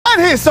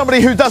here's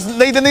somebody who doesn't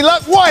need any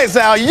luck. Why, it's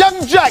our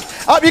young Jack.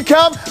 Up you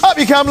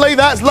come, Lee.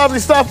 That's lovely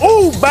stuff.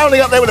 Oh,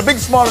 bounding up there with a big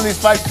smile on his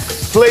face.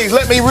 Please,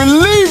 let me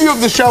relieve you of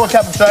the show,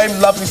 Captain James.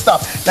 Lovely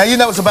stuff. Now, you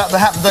know what's about to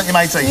happen, don't you,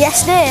 matey?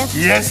 Yes, Dave.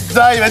 Yes,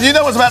 Dave. And you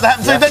know what's about to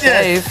happen too, don't you?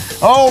 Dave.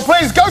 Oh,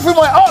 please, go through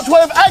my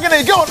archway of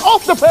agony. Go on,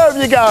 off the pair of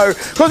you go.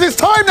 Because it's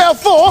time now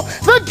for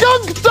the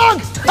Gunk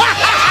Dunk.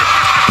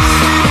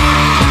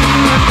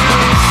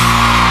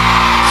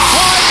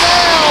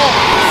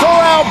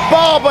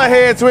 Barber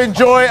here to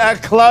enjoy a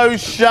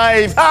close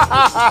shave.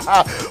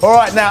 All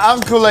right, now,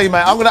 Uncle Lee,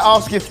 mate, I'm going to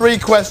ask you 3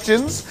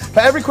 questions. For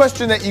every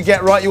question that you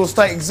get right, you will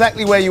state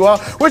exactly where you are,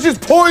 which is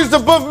poised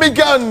above me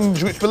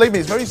gunge, which, believe me,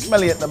 is very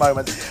smelly at the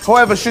moment.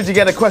 However, should you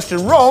get a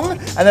question wrong,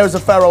 and there is a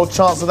fair old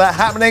chance of that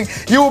happening,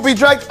 you will be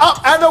dragged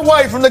up and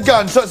away from the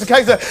gun. So it's a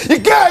case of, you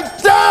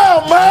get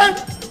down, man!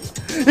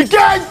 You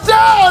get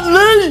down,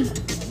 Lee!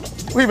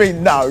 What do you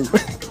mean, no?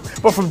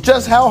 But from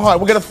just how high,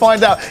 we're going to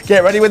find out.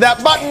 Get ready with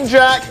that button,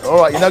 Jack. All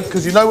right,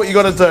 because you know what you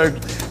got to do.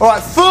 All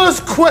right,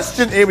 first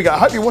question. Here we go. I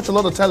hope you watch a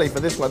lot of telly for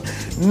this one.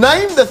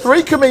 Name the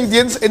 3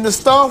 comedians in the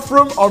staff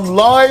room on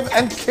Live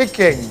and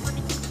Kicking.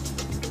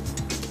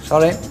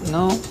 Sorry,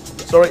 no.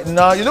 Sorry,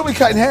 no. You're not be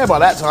cutting hair by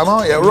that time,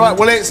 aren't you? Right,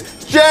 well, it's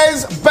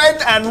Jez,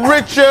 Ben and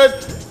Richard.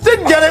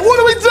 Didn't get it. What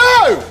do we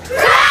do?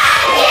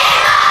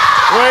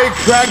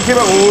 Crank him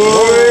up. We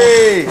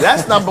crank him up.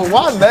 That's number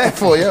 1 there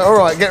for you. All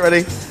right, get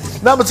ready.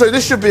 Number 2,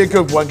 this should be a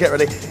good one, get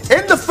ready.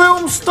 In the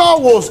film Star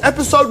Wars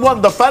Episode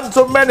 1, The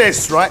Phantom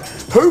Menace, right,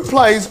 who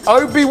plays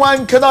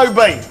Obi-Wan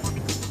Kenobi?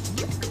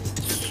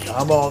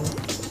 Come on.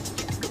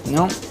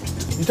 No.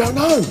 You don't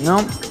know? No.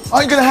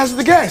 Are you going to hazard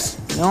a guess?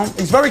 No.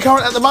 He's very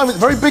current at the moment,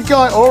 very big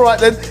guy. All right,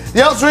 then.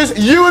 The answer is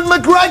Ewan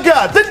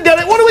McGregor. Didn't get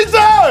it. What do we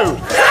do?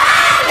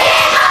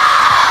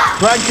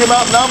 Crank him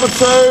up, number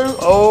 2.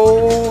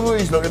 Oh,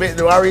 he's looking a bit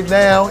worried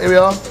now. Here we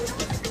are.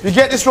 If you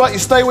get this right, you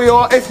stay where you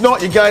are. If not,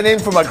 you're going in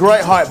from a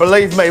great height,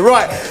 believe me.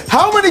 Right,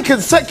 how many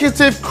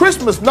consecutive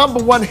Christmas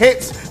 #1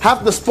 hits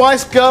have the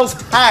Spice Girls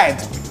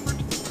had?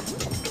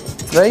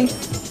 3.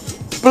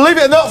 Believe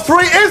it or not,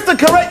 3 is the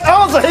correct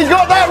answer. He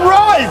got that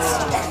right.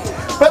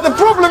 But the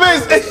problem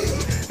is,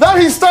 though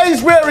he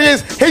stays where he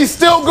is, he's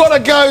still got to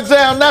go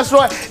down. That's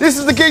right. This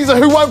is the geezer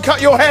who won't cut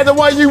your hair the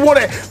way you want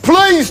it.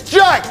 Please,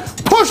 Jack,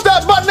 push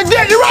that button and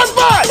get your own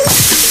back.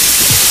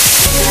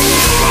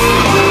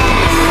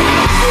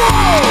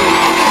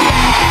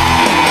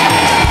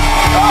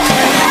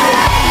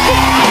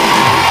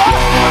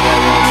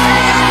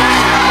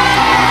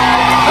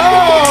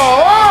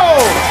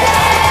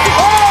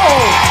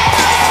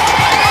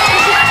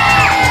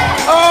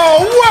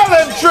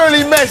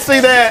 Truly messy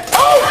there.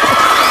 Oh!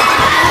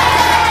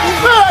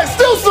 Right,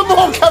 still some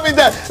more coming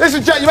down.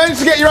 Listen, Jack, you managed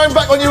to get your own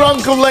back on your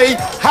Uncle Lee.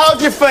 How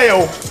do you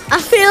feel?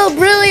 I feel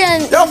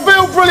brilliant. I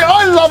feel brilliant.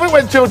 I love it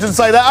when children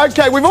say that.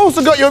 OK, we've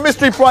also got you a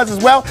mystery prize as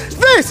well.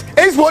 This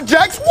is what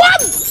Jack's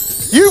won.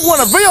 You've won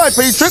a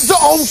VIP trip to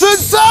Alton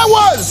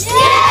Towers.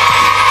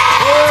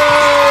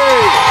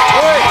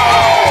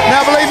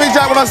 Now, believe me,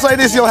 Jack, when I say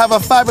this, you'll have a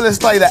fabulous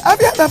day there. Have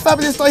you had that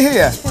fabulous day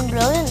here? It's been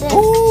brilliant, Dave.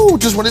 Ooh,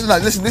 just wanted to know.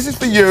 Listen, this is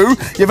for you.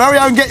 Your very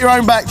own Get Your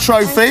Own Back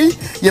trophy.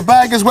 Your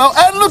bag as well.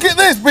 And look at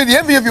this. Be the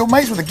envy of your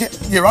mates with a Get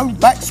Your Own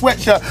Back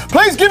sweatshirt.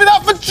 Please give it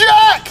up for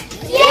Jack.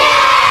 Yeah!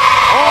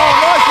 Oh,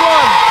 nice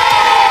one.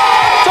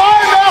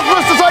 Time now for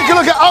us to take a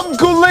look at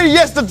Uncle Lee.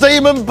 Yes, the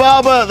demon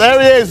barber. There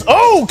he is.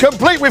 Oh,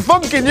 complete with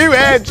funky new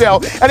hair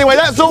gel. Anyway,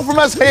 that's all from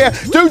us here.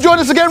 Do join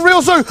us again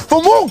real soon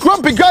for more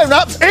grumpy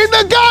grown-ups in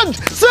the Gunge.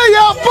 See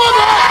ya.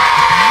 Bye-bye.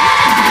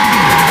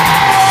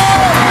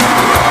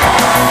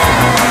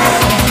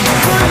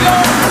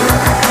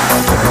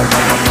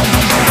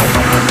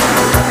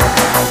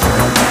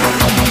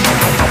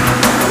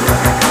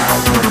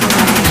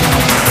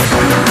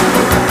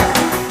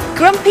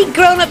 Grumpy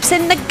grown-ups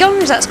in the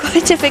Gunge, that's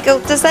quite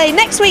difficult to say.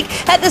 Next week,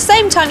 at the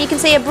same time, you can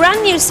see a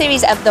brand new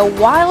series of The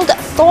Wild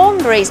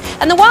Thornberrys.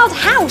 And The Wild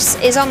House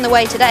is on the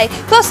way today.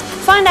 Plus,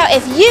 find out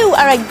if you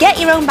are a Get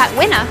Your Own Back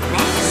winner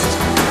next.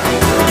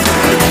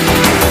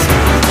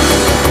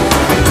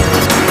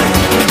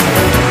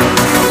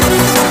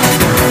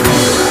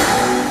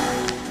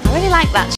 I really like that.